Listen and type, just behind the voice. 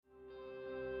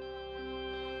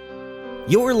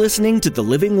You're listening to The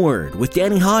Living Word with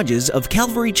Danny Hodges of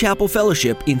Calvary Chapel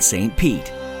Fellowship in St. Pete.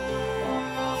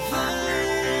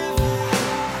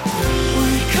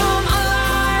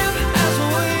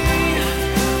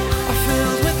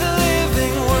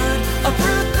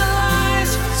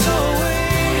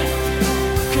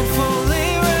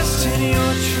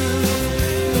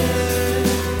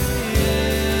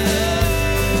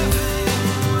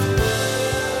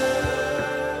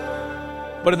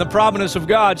 But in the providence of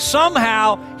God,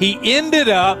 somehow he ended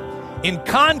up in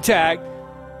contact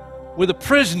with a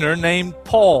prisoner named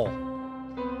Paul.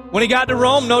 When he got to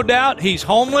Rome, no doubt, he's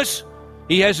homeless.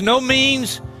 He has no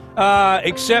means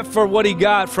except for what he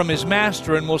got from his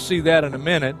master, and we'll see that in a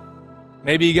minute.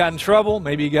 Maybe he got in trouble.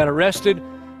 Maybe he got arrested.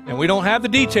 And we don't have the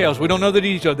details. We don't know the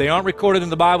details. They aren't recorded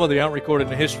in the Bible. They aren't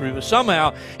recorded in history. But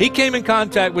somehow he came in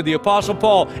contact with the Apostle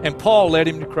Paul, and Paul led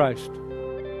him to Christ.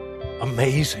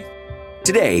 Amazing.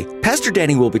 Today, Pastor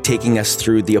Danny will be taking us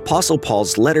through the Apostle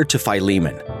Paul's letter to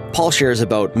Philemon. Paul shares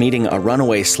about meeting a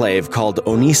runaway slave called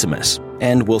Onesimus,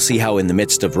 and we'll see how in the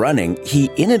midst of running, he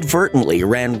inadvertently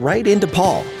ran right into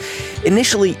Paul.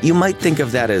 Initially, you might think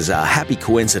of that as a happy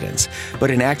coincidence, but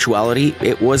in actuality,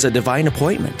 it was a divine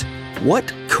appointment.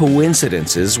 What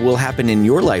coincidences will happen in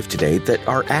your life today that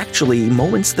are actually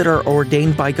moments that are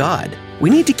ordained by God?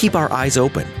 We need to keep our eyes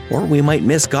open, or we might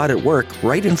miss God at work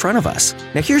right in front of us.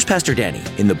 Now here's Pastor Danny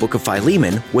in the book of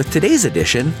Philemon with today's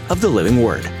edition of The Living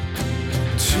Word. To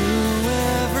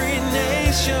every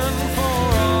nation, for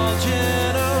all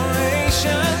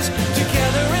generations,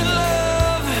 together in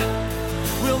love,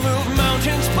 we'll move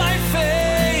mountains by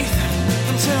faith,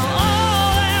 until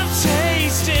all have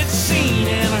tasted, seen,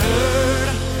 and heard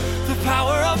the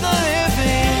power of the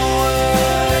living word.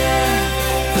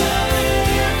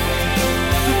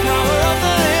 The power of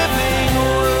the living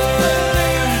word.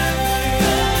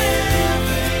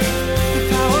 The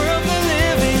power of the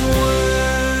living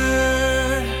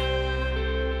word.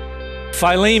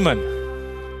 Philemon.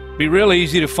 Be really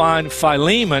easy to find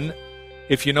Philemon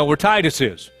if you know where Titus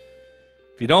is.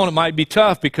 If you don't, it might be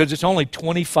tough because it's only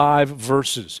 25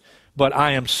 verses. But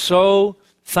I am so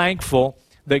thankful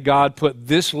that God put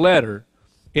this letter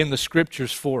in the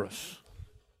Scriptures for us.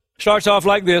 Starts off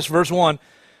like this, verse 1.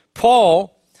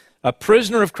 Paul, a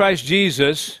prisoner of Christ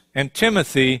Jesus, and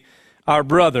Timothy, our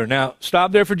brother. Now,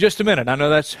 stop there for just a minute. I know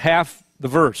that's half the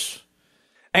verse.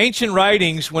 Ancient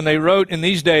writings, when they wrote in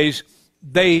these days,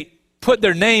 they put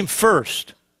their name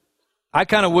first. I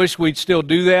kind of wish we'd still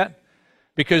do that,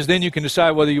 because then you can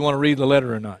decide whether you want to read the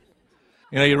letter or not.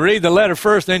 You know, you read the letter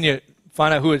first, then you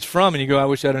find out who it's from, and you go, I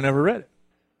wish I'd have never read it.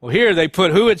 Well, here they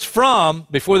put who it's from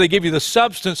before they give you the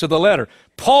substance of the letter.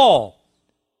 Paul,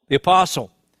 the apostle,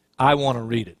 I want to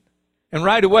read it. And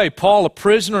right away, Paul, a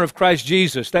prisoner of Christ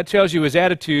Jesus, that tells you his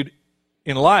attitude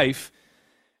in life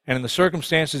and in the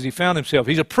circumstances he found himself.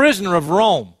 He's a prisoner of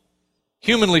Rome,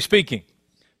 humanly speaking.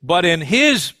 But in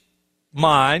his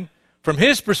mind, from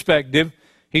his perspective,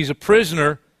 he's a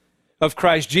prisoner of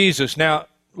Christ Jesus. Now,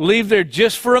 leave there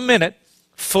just for a minute.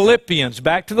 Philippians,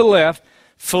 back to the left,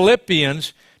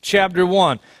 Philippians chapter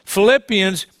 1.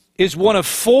 Philippians is one of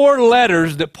 4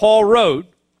 letters that Paul wrote,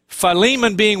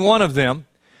 Philemon being one of them,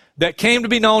 that came to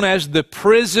be known as the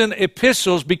prison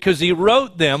epistles because he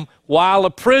wrote them while a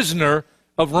prisoner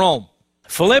of Rome.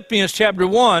 Philippians chapter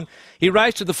 1, he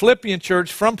writes to the Philippian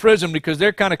church from prison because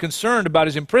they're kind of concerned about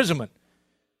his imprisonment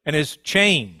and his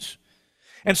chains.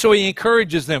 And so he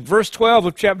encourages them. Verse 12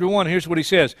 of chapter 1, here's what he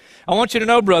says. I want you to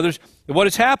know, brothers, that what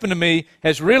has happened to me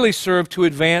has really served to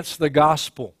advance the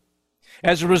gospel.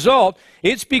 As a result,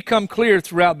 it's become clear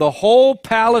throughout the whole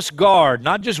palace guard,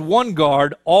 not just one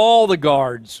guard, all the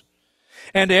guards,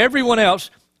 and to everyone else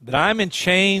that I'm in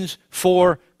chains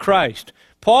for Christ.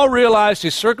 Paul realized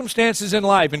his circumstances in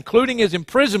life, including his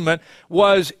imprisonment,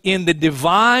 was in the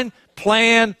divine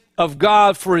plan of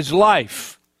God for his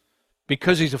life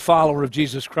because he's a follower of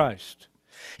Jesus Christ.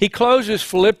 He closes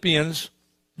Philippians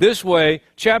this way,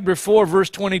 chapter 4, verse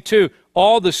 22.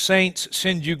 All the saints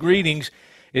send you greetings,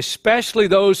 especially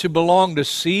those who belong to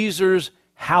Caesar's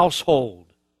household.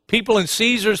 People in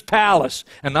Caesar's palace,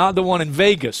 and not the one in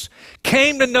Vegas,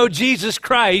 came to know Jesus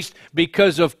Christ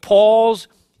because of Paul's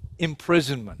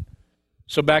imprisonment.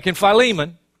 So back in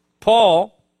Philemon,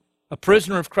 Paul, a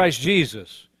prisoner of Christ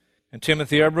Jesus, and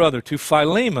Timothy, our brother, to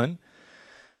Philemon,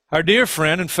 our dear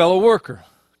friend and fellow worker,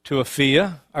 to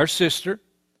Apphia, our sister,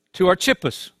 to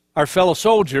Archippus, our fellow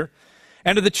soldier,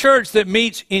 and to the church that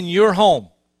meets in your home.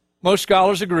 Most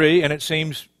scholars agree, and it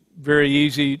seems very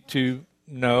easy to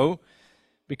know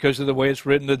because of the way it's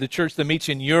written, to the church that meets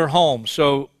in your home.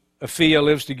 So Apphia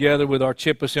lives together with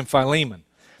Archippus and Philemon.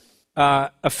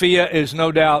 Apphia is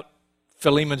no doubt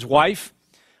Philemon's wife.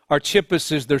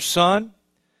 Archippus is their son.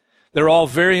 They're all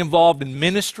very involved in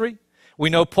ministry. We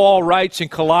know Paul writes in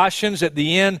Colossians at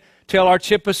the end, tell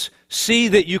Archippus, see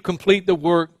that you complete the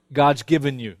work God's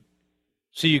given you.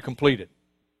 See you complete it.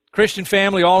 Christian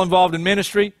family, all involved in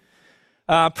ministry.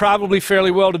 Probably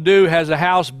fairly well-to-do, has a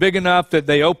house big enough that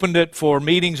they opened it for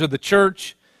meetings of the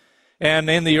church. And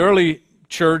in the early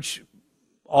church,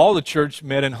 all the church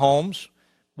met in homes.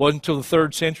 Wasn't until the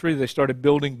 3rd century they started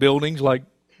building buildings like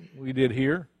we did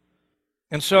here.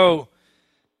 And so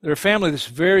they're a family that's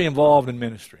very involved in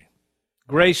ministry.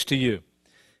 Grace to you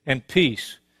and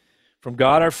peace from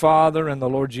God our Father and the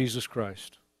Lord Jesus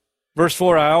Christ. Verse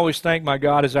 4, I always thank my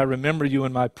God as I remember you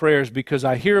in my prayers because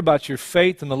I hear about your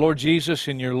faith in the Lord Jesus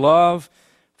and your love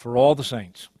for all the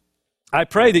saints. I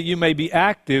pray that you may be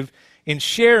active in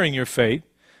sharing your faith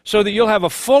so that you'll have a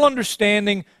full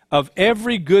understanding of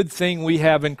every good thing we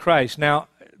have in Christ. Now,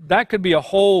 that could be a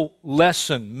whole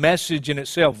message in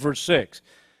itself, verse 6.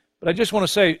 But I just want to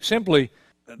say simply,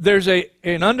 there's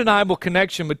an undeniable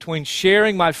connection between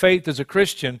sharing my faith as a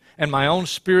Christian and my own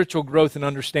spiritual growth and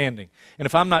understanding. And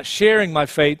if I'm not sharing my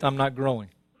faith, I'm not growing.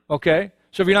 Okay?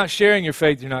 So if you're not sharing your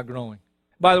faith, you're not growing.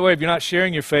 By the way, if you're not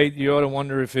sharing your faith, you ought to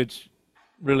wonder if it's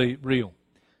really real.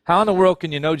 How in the world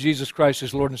can you know Jesus Christ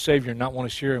as Lord and Savior and not want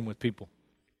to share Him with people?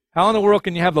 How in the world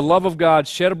can you have the love of God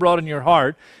shed abroad in your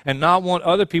heart and not want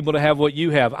other people to have what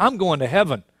you have? I'm going to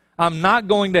heaven. I'm not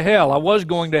going to hell. I was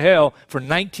going to hell for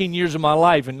 19 years of my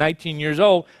life. And 19 years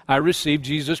old, I received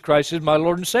Jesus Christ as my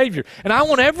Lord and Savior. And I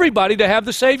want everybody to have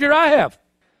the Savior I have.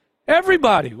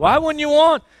 Everybody. Why wouldn't you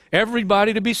want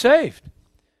everybody to be saved?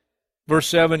 Verse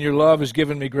 7, your love has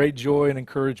given me great joy and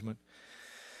encouragement.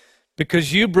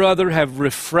 Because you, brother, have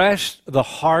refreshed the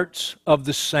hearts of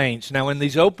the saints. Now, in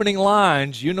these opening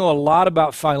lines, you know a lot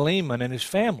about Philemon and his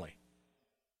family.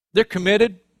 They're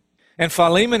committed. And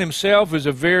Philemon himself is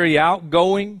a very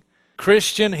outgoing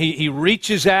Christian. He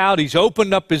reaches out. He's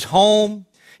opened up his home.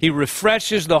 He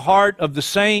refreshes the heart of the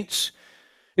saints.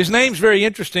 His name's very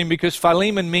interesting because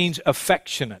Philemon means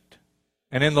affectionate.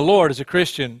 And in the Lord, as a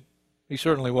Christian, he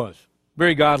certainly was.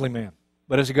 Very godly man.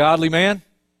 But as a godly man,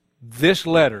 this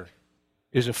letter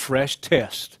is a fresh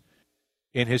test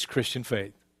in his Christian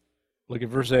faith. Look at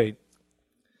verse 8.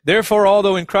 Therefore,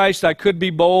 although in Christ I could be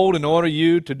bold and order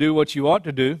you to do what you ought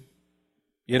to do,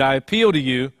 yet I appeal to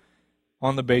you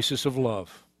on the basis of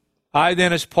love. I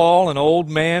then, as Paul, an old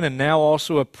man and now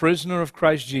also a prisoner of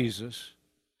Christ Jesus,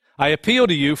 I appeal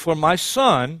to you for my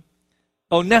son,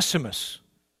 Onesimus,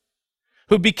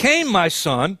 who became my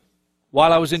son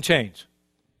while I was in chains.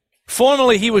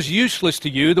 Formerly he was useless to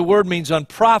you. The word means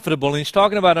unprofitable, and he's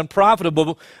talking about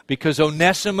unprofitable because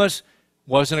Onesimus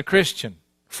wasn't a Christian.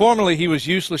 Formerly he was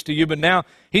useless to you, but now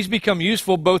he's become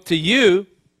useful both to you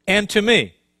and to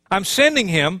me. I'm sending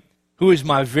him, who is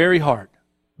my very heart,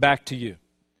 back to you.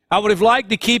 I would have liked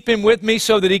to keep him with me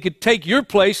so that he could take your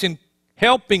place in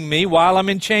helping me while I'm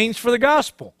in chains for the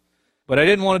gospel. But I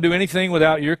didn't want to do anything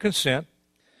without your consent,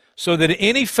 so that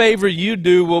any favor you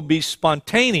do will be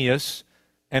spontaneous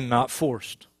and not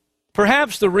forced.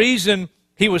 Perhaps the reason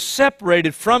he was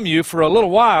separated from you for a little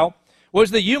while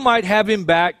was that you might have him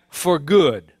back for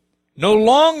good, no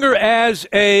longer as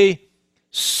a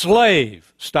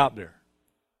slave. Stop there.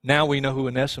 Now we know who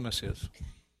Onesimus is.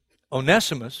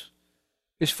 Onesimus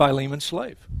is Philemon's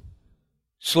slave.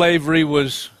 Slavery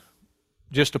was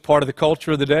just a part of the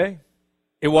culture of the day.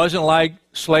 It wasn't like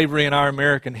slavery in our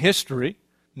American history.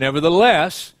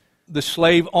 Nevertheless, the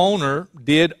slave owner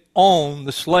did own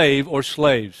the slave or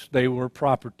slaves. They were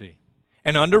property.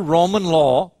 And under Roman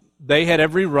law, they had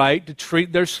every right to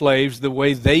treat their slaves the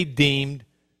way they deemed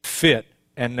fit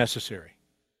and necessary.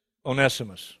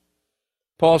 Onesimus.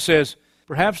 Paul says,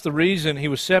 perhaps the reason he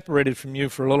was separated from you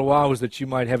for a little while was that you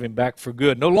might have him back for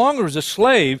good. No longer as a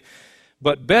slave,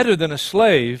 but better than a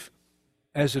slave,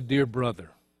 as a dear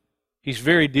brother. He's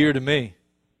very dear to me,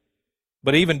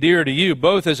 but even dearer to you,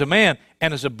 both as a man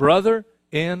and as a brother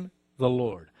in the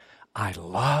Lord. I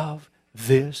love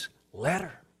this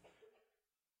letter.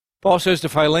 Paul says to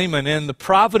Philemon, in the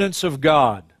providence of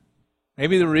God,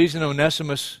 maybe the reason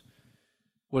Onesimus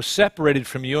was separated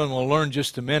from you, and we'll learn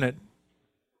just a minute,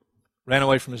 ran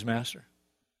away from his master.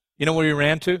 You know where he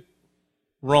ran to?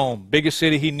 Rome. Biggest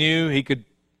city he knew. He could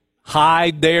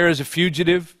hide there as a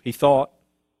fugitive, he thought.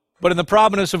 But in the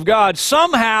providence of God,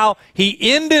 somehow he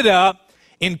ended up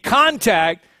in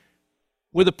contact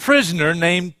with a prisoner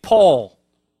named Paul.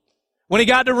 When he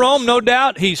got to Rome, no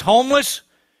doubt, he's homeless.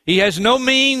 He has no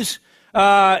means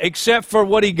except for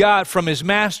what he got from his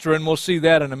master, and we'll see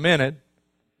that in a minute.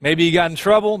 Maybe he got in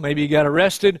trouble. Maybe he got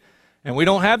arrested. And we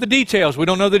don't have the details. We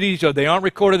don't know the details. They aren't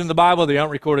recorded in the Bible. They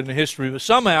aren't recorded in history. But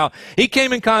somehow, he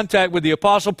came in contact with the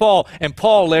Apostle Paul, and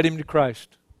Paul led him to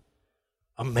Christ.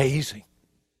 Amazing.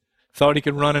 Thought he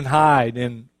could run and hide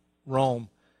in Rome.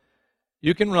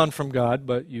 You can run from God,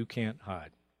 but you can't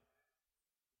hide.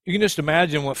 You can just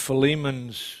imagine what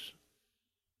Philemon's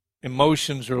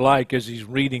emotions are like as he's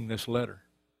reading this letter.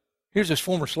 Here's his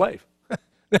former slave.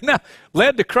 Now,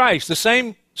 led to Christ, the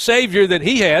same Savior that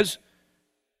he has.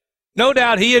 No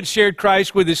doubt he had shared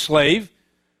Christ with his slave,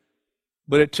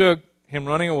 but it took him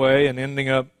running away and ending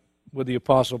up with the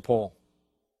Apostle Paul.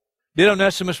 Did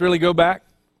Onesimus really go back?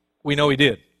 We know he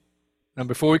did. Now,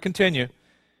 before we continue,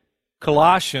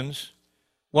 Colossians,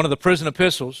 one of the prison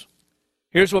epistles,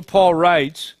 here's what Paul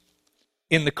writes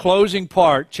in the closing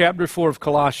part, chapter 4 of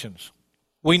Colossians.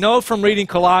 We know from reading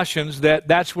Colossians that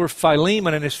that's where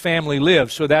Philemon and his family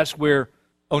lived, so that's where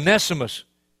Onesimus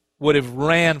would have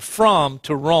ran from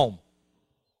to Rome.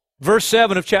 Verse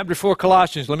 7 of chapter 4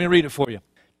 Colossians, let me read it for you.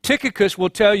 Tychicus will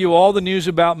tell you all the news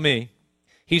about me.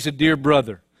 He's a dear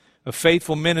brother, a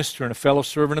faithful minister, and a fellow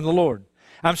servant in the Lord.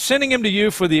 I'm sending him to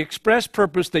you for the express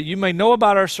purpose that you may know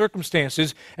about our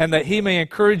circumstances and that he may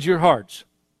encourage your hearts.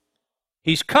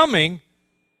 He's coming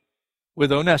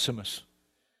with Onesimus,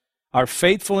 our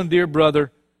faithful and dear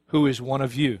brother who is one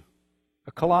of you,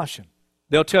 a Colossian.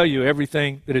 They'll tell you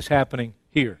everything that is happening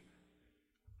here.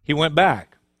 He went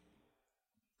back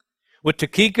with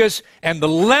Tychicus and the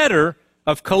letter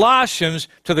of Colossians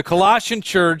to the Colossian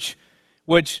church,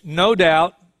 which no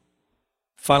doubt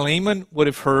Philemon would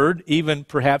have heard, even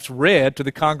perhaps read to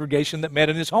the congregation that met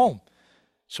in his home.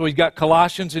 So he's got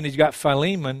Colossians and he's got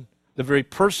Philemon, the very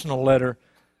personal letter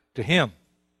to him.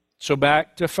 So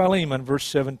back to Philemon, verse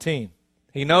 17.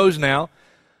 He knows now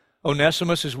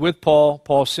Onesimus is with Paul.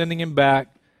 Paul's sending him back.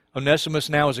 Onesimus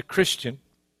now is a Christian.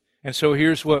 And so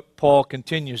here's what Paul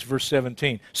continues, verse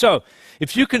 17. So,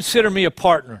 if you consider me a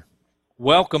partner,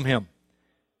 welcome him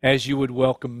as you would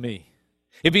welcome me.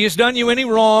 If he has done you any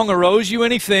wrong or owes you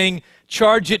anything,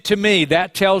 charge it to me.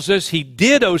 That tells us he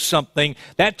did owe something.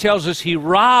 That tells us he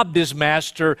robbed his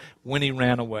master when he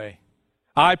ran away.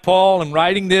 I, Paul, am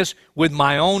writing this with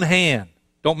my own hand.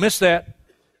 Don't miss that.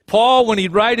 Paul, when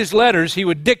he'd write his letters, he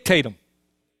would dictate them.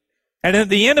 And at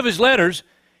the end of his letters,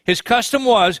 his custom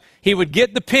was he would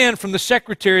get the pen from the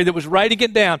secretary that was writing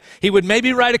it down. He would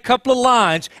maybe write a couple of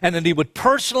lines, and then he would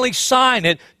personally sign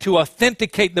it to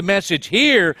authenticate the message.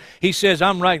 Here, he says,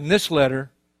 I'm writing this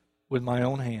letter with my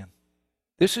own hand.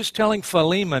 This is telling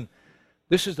Philemon,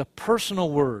 this is the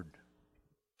personal word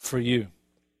for you.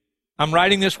 I'm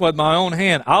writing this with my own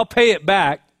hand. I'll pay it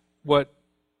back, what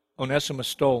Onesimus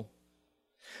stole.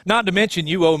 Not to mention,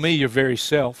 you owe me your very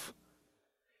self,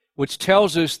 which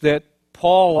tells us that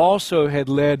Paul also had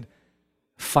led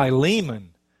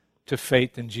Philemon to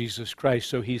faith in Jesus Christ.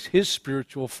 So he's his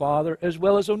spiritual father as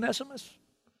well as Onesimus.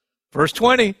 Verse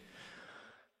 20,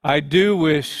 I do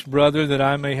wish, brother, that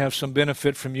I may have some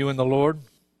benefit from you in the Lord.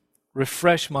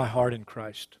 Refresh my heart in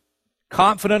Christ.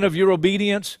 Confident of your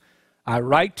obedience, I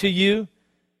write to you,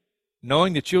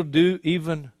 knowing that you'll do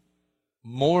even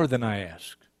more than I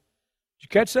ask. Did you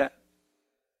catch that?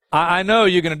 I know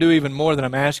you're going to do even more than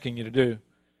I'm asking you to do.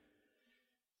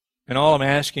 And all I'm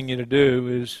asking you to do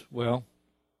is, well,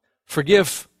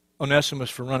 forgive Onesimus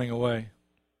for running away.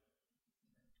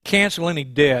 Cancel any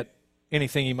debt,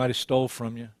 anything he might have stole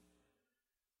from you.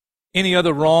 Any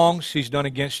other wrongs he's done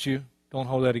against you, don't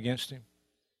hold that against him.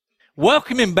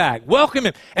 Welcome him back. Welcome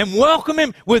him. And welcome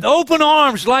him with open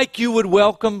arms like you would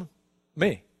welcome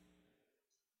me,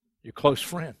 your close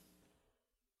friend.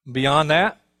 Beyond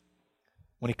that,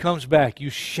 when he comes back, you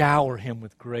shower him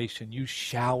with grace and you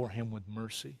shower him with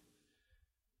mercy.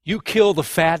 You kill the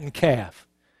fattened calf.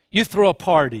 You throw a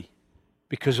party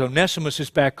because Onesimus is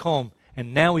back home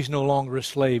and now he's no longer a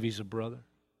slave, he's a brother.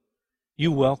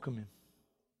 You welcome him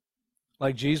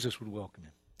like Jesus would welcome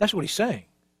him. That's what he's saying.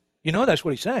 You know that's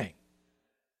what he's saying.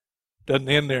 Doesn't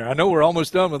end there. I know we're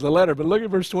almost done with the letter, but look at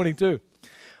verse 22.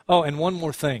 Oh, and one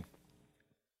more thing.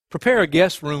 Prepare a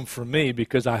guest room for me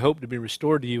because I hope to be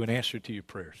restored to you and answer to your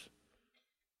prayers.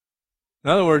 In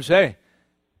other words, hey,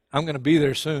 I'm going to be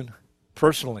there soon,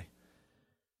 personally,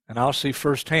 and I'll see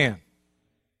firsthand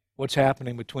what's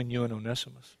happening between you and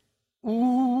Onesimus.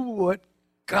 Ooh, what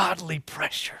godly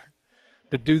pressure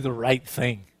to do the right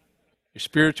thing. Your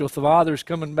spiritual father's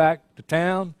coming back to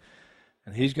town,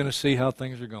 and he's going to see how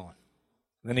things are going.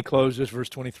 And then he closes, verse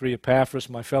 23, Epaphras,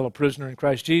 my fellow prisoner in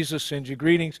Christ Jesus, sends you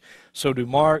greetings. So do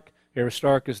Mark,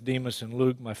 Aristarchus, Demas, and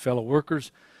Luke, my fellow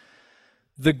workers.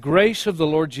 The grace of the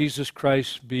Lord Jesus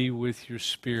Christ be with your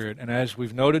spirit. And as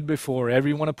we've noted before,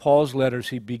 every one of Paul's letters,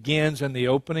 he begins in the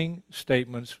opening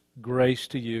statements grace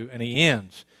to you, and he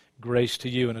ends, grace to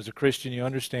you. And as a Christian, you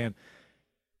understand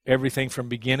everything from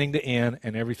beginning to end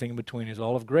and everything in between is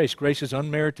all of grace. Grace is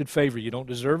unmerited favor. You don't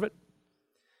deserve it,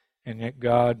 and yet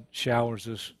God showers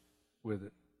us with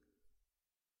it.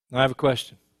 Now I have a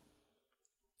question.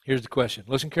 Here's the question.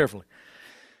 Listen carefully.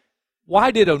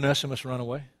 Why did Onesimus run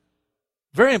away?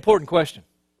 Very important question.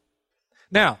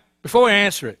 Now, before I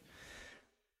answer it,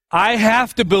 I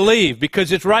have to believe,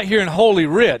 because it's right here in Holy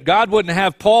Writ, God wouldn't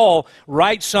have Paul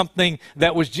write something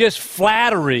that was just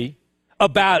flattery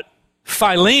about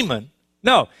Philemon.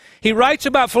 No, he writes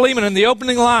about Philemon in the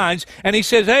opening lines, and he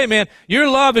says, hey man, your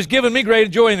love has given me great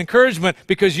joy and encouragement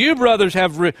because you brothers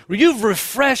you've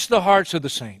refreshed the hearts of the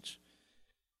saints.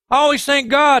 I always thank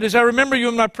God as I remember you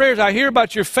in my prayers. I hear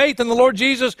about your faith in the Lord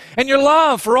Jesus and your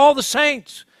love for all the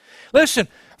saints. Listen,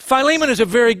 Philemon is a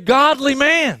very godly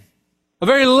man, a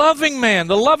very loving man.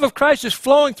 The love of Christ is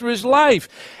flowing through his life.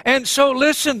 And so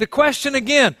listen, the question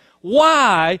again,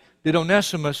 why did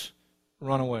Onesimus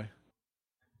run away?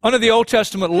 Under the Old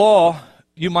Testament law,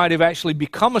 you might have actually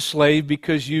become a slave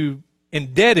because you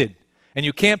indebted and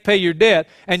you can't pay your debt,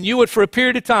 and you would for a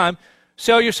period of time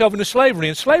sell yourself into slavery.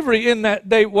 And slavery in that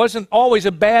day wasn't always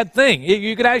a bad thing.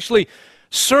 You could actually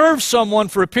serve someone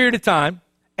for a period of time,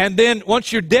 and then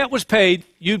once your debt was paid,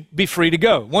 you'd be free to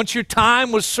go. Once your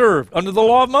time was served under the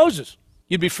law of Moses,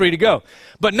 you'd be free to go.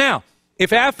 But now,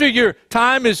 if after your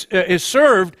time is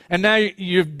served and now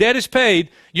your debt is paid,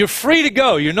 you're free to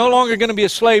go. You're no longer going to be a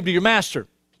slave to your master.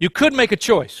 You could make a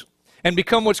choice and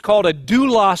become what's called a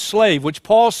doulos slave, which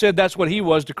Paul said that's what he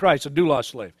was to Christ, a doulos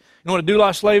slave. You know what a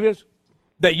doulos slave is?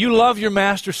 That you love your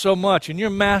master so much, and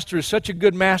your master is such a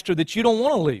good master that you don't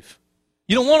want to leave.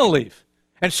 You don't want to leave.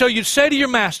 And so you say to your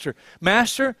master,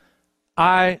 Master,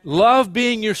 I love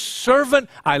being your servant.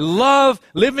 I love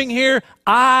living here.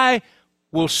 I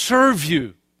will serve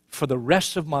you for the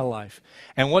rest of my life.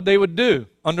 And what they would do,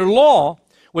 under law,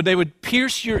 they would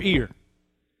pierce your ear,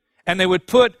 and they would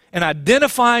put an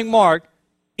identifying mark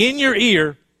in your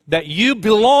ear that you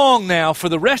belong now for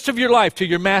the rest of your life to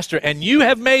your master, and you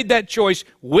have made that choice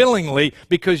willingly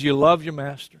because you love your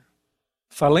master.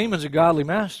 Philemon's a godly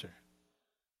master.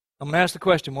 I'm going to ask the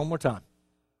question one more time.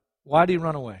 Why did he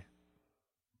run away?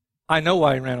 I know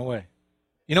why he ran away.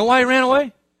 You know why he ran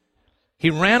away? He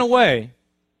ran away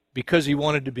because he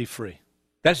wanted to be free.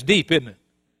 That's deep, isn't it?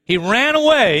 He ran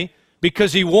away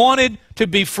because he wanted to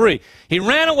be free. He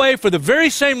ran away for the very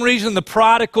same reason the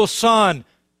prodigal son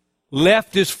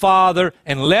left his father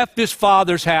and left his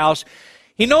father's house.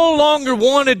 He no longer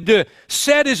wanted to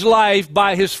set his life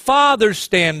by his father's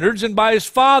standards and by his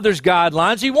father's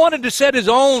guidelines. He wanted to set his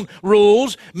own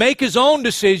rules, make his own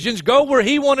decisions, go where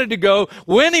he wanted to go,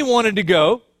 when he wanted to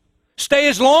go, stay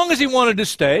as long as he wanted to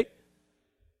stay.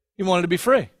 He wanted to be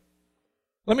free.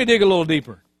 Let me dig a little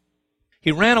deeper.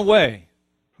 He ran away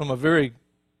from a very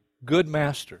good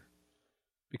master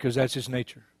because that's his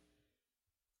nature.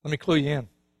 Let me clue you in.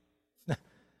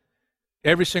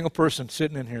 Every single person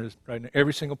sitting in here right now,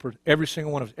 every single person, every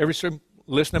single one of us,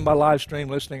 listening by live stream,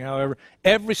 listening however,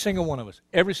 every single one of us,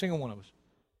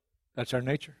 that's our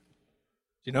nature.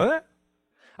 Do you know that?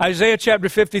 Isaiah chapter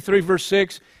 53, verse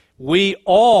 6, we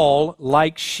all,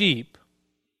 like sheep,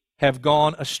 have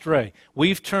gone astray.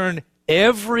 We've turned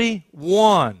every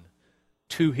one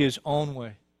to his own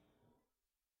way.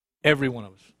 Every one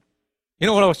of us. You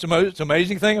know what's the most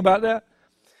amazing thing about that?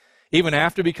 Even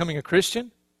after becoming a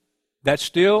Christian, that's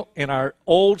still in our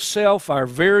old self, our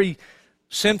very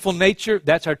sinful nature,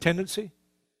 that's our tendency.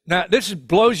 Now, this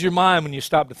blows your mind when you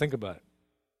stop to think about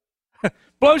it.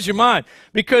 Blows your mind.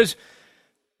 Because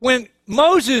when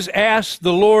Moses asked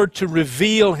the Lord to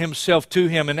reveal himself to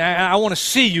him, and I want to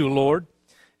see you, Lord,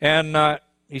 and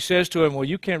he says to him, well,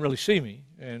 you can't really see me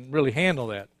and really handle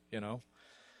that, you know.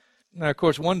 Now, of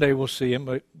course, one day we'll see him,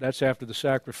 but that's after the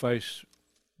sacrifice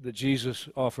that Jesus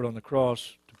offered on the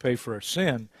cross to pay for our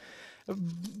sin.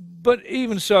 But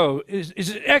even so,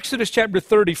 is Exodus chapter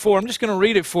 34. I'm just going to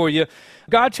read it for you.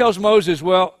 God tells Moses,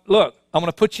 well, look, I'm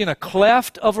going to put you in a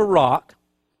cleft of a rock,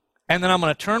 and then I'm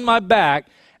going to turn my back,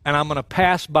 and I'm going to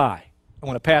pass by. I'm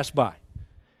going to pass by.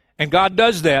 And God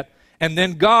does that, and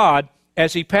then God,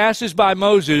 as he passes by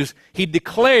Moses, he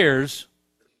declares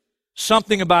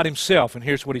something about himself, and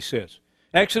here's what he says.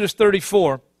 Exodus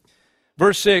 34,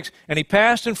 verse 6, and he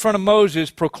passed in front of Moses,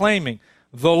 proclaiming,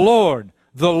 the Lord,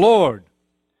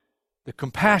 the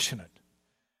compassionate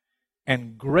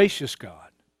and gracious God,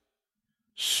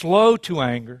 slow to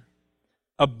anger,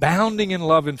 abounding in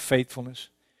love and faithfulness,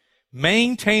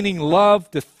 maintaining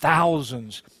love to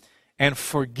thousands, and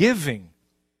forgiving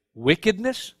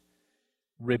wickedness,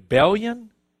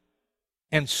 rebellion,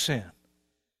 and sin.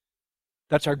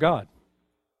 That's our God.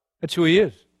 That's who He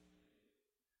is.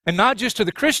 And not just to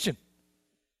the Christian,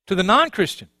 to the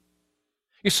non-Christian.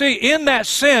 You see, in that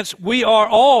sense, we are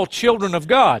all children of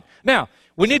God. Now,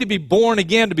 we need to be born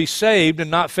again to be saved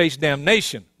and not face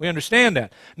damnation. We understand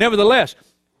that. Nevertheless,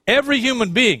 every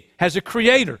human being has a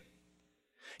creator.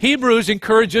 Hebrews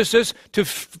encourages us to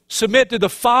submit to the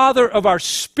Father of our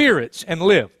spirits and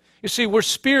live. You see, we're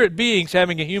spirit beings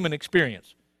having a human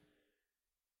experience.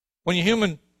 When your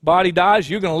human body dies,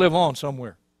 you're going to live on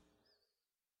somewhere.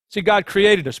 See, God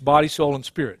created us, body, soul, and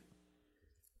spirit.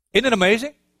 Isn't it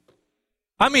amazing?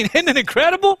 I mean, isn't it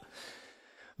incredible?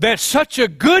 That such a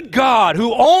good God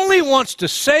who only wants to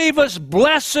save us,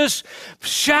 bless us,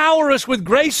 shower us with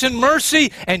grace and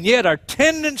mercy, and yet our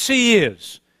tendency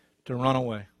is to run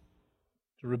away,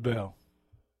 to rebel,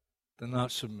 to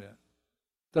not submit.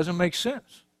 Doesn't make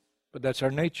sense, but that's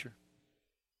our nature.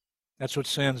 That's what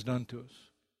sin's done to us.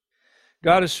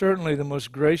 God is certainly the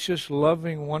most gracious,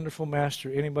 loving, wonderful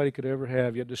master anybody could ever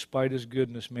have, yet despite His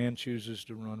goodness, man chooses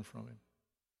to run from Him.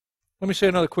 Let me say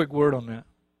another quick word on that.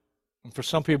 And for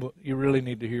some people, you really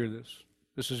need to hear this.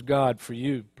 This is God for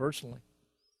you personally.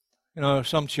 You know,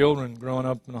 some children growing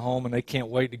up in a home and they can't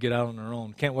wait to get out on their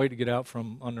own. Can't wait to get out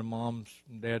from under mom's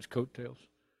and dad's coattails.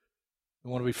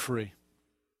 They want to be free.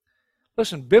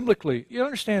 Listen, biblically, you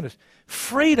understand this.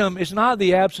 Freedom is not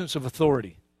the absence of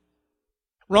authority.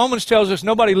 Romans tells us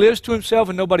nobody lives to himself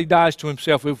and nobody dies to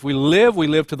himself. If we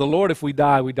live to the Lord. If we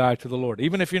die to the Lord.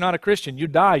 Even if you're not a Christian, you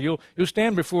die, you'll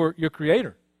stand before your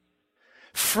Creator.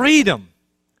 Freedom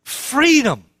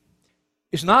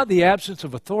is not the absence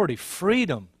of authority.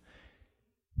 Freedom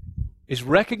is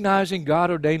recognizing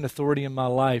God-ordained authority in my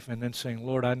life and then saying,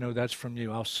 Lord, I know that's from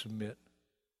you. I'll submit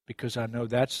because I know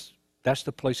that's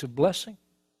the place of blessing.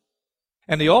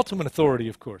 And the ultimate authority,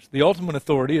 of course, the ultimate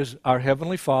authority is our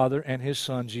Heavenly Father and His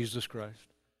Son, Jesus Christ.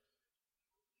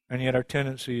 And yet our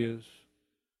tendency is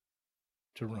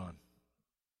to run.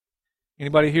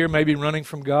 Anybody here maybe running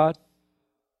from God?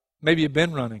 Maybe you've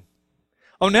been running.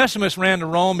 Onesimus ran to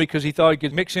Rome because he thought he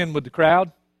could mix in with the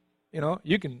crowd. You know,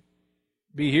 you can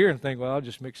be here and think, well, I'll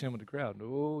just mix in with the crowd.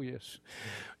 Oh, yes.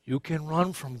 You can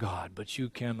run from God, but you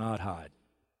cannot hide.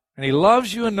 And He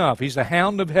loves you enough. He's the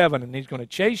hound of heaven, and He's going to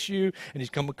chase you, and He's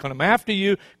going to come after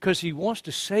you because He wants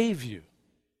to save you.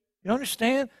 You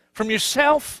understand? From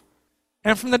yourself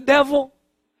and from the devil.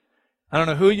 I don't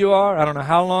know who you are. I don't know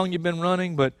how long you've been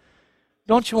running, but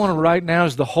don't you want to right now,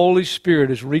 as the Holy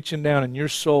Spirit is reaching down in your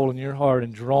soul and your heart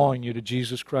and drawing you to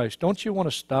Jesus Christ, don't you want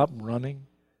to stop running?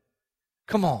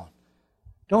 Come on.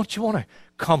 Don't you want to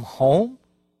come home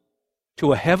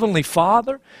to a Heavenly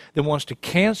Father that wants to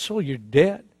cancel your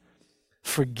debt,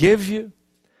 forgive you,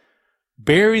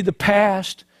 bury the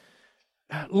past?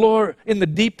 Lord, in the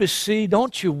deepest sea,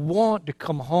 don't you want to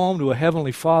come home to a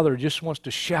Heavenly Father who just wants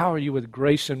to shower you with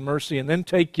grace and mercy and then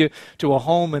take you to a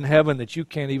home in heaven that you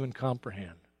can't even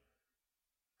comprehend?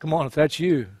 Come on, if that's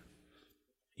you,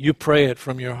 you pray it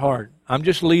from your heart. I'm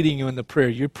just leading you in the prayer.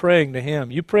 You're praying to Him.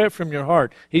 You pray it from your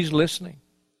heart. He's listening.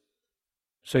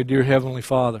 Say, Dear Heavenly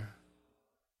Father,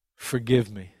 forgive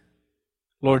me.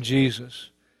 Lord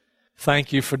Jesus,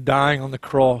 thank you for dying on the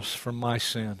cross for my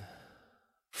sin.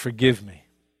 Forgive me.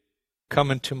 Come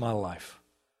into my life.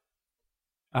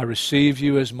 I receive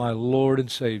you as my Lord and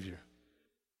Savior.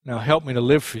 Now help me to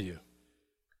live for you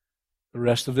the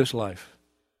rest of this life.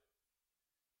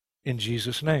 In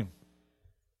Jesus' name.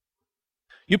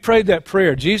 You prayed that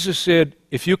prayer. Jesus said,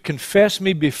 if you confess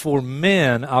me before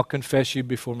men, I'll confess you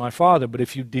before my Father. But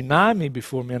if you deny me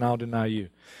before men, I'll deny you.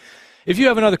 If you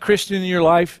have another Christian in your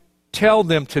life, tell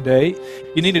them today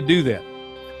you need to do that.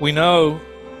 We know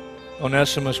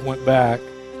Onesimus went back,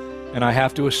 and I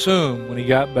have to assume when he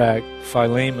got back,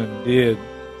 Philemon did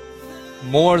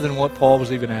more than what Paul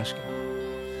was even asking.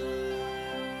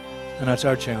 And that's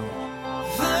our challenge.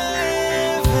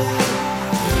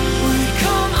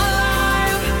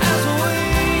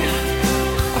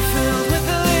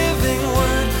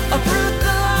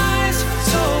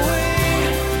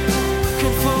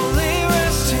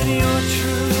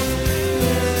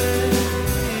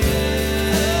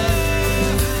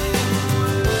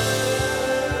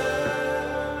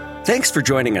 Thanks for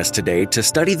joining us today to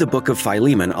study the book of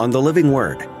Philemon on the Living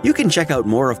Word. You can check out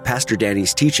more of Pastor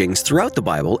Danny's teachings throughout the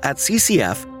Bible at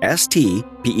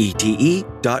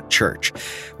ccfstpete.church.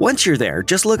 Once you're there,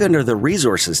 just look under the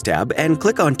Resources tab and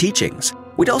click on Teachings.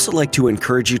 We'd also like to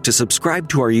encourage you to subscribe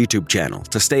to our YouTube channel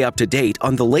to stay up to date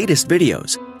on the latest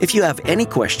videos. If you have any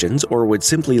questions or would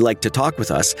simply like to talk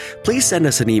with us, please send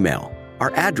us an email.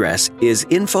 Our address is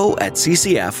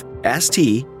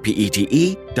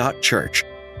info@ccfstpete.church.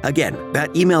 Again,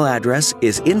 that email address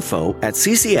is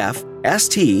info@ccfstpete.church.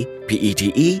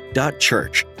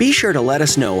 stpete.church. Be sure to let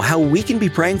us know how we can be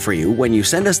praying for you when you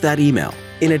send us that email.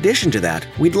 In addition to that,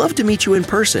 we'd love to meet you in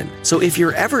person, so if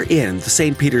you're ever in the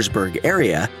St. Petersburg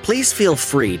area, please feel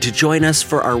free to join us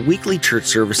for our weekly church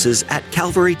services at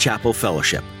Calvary Chapel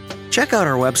Fellowship. Check out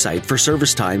our website for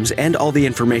service times and all the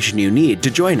information you need to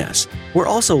join us. We're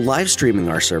also live streaming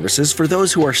our services for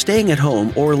those who are staying at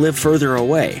home or live further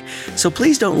away, so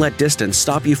please don't let distance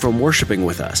stop you from worshiping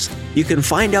with us. You can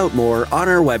find out more on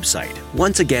our website.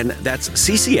 Once again, that's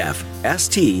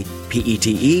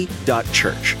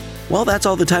ccfstpete.church. Well, that's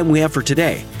all the time we have for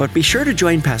today, but be sure to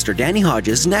join Pastor Danny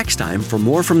Hodges next time for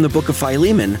more from the book of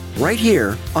Philemon right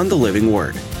here on The Living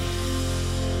Word.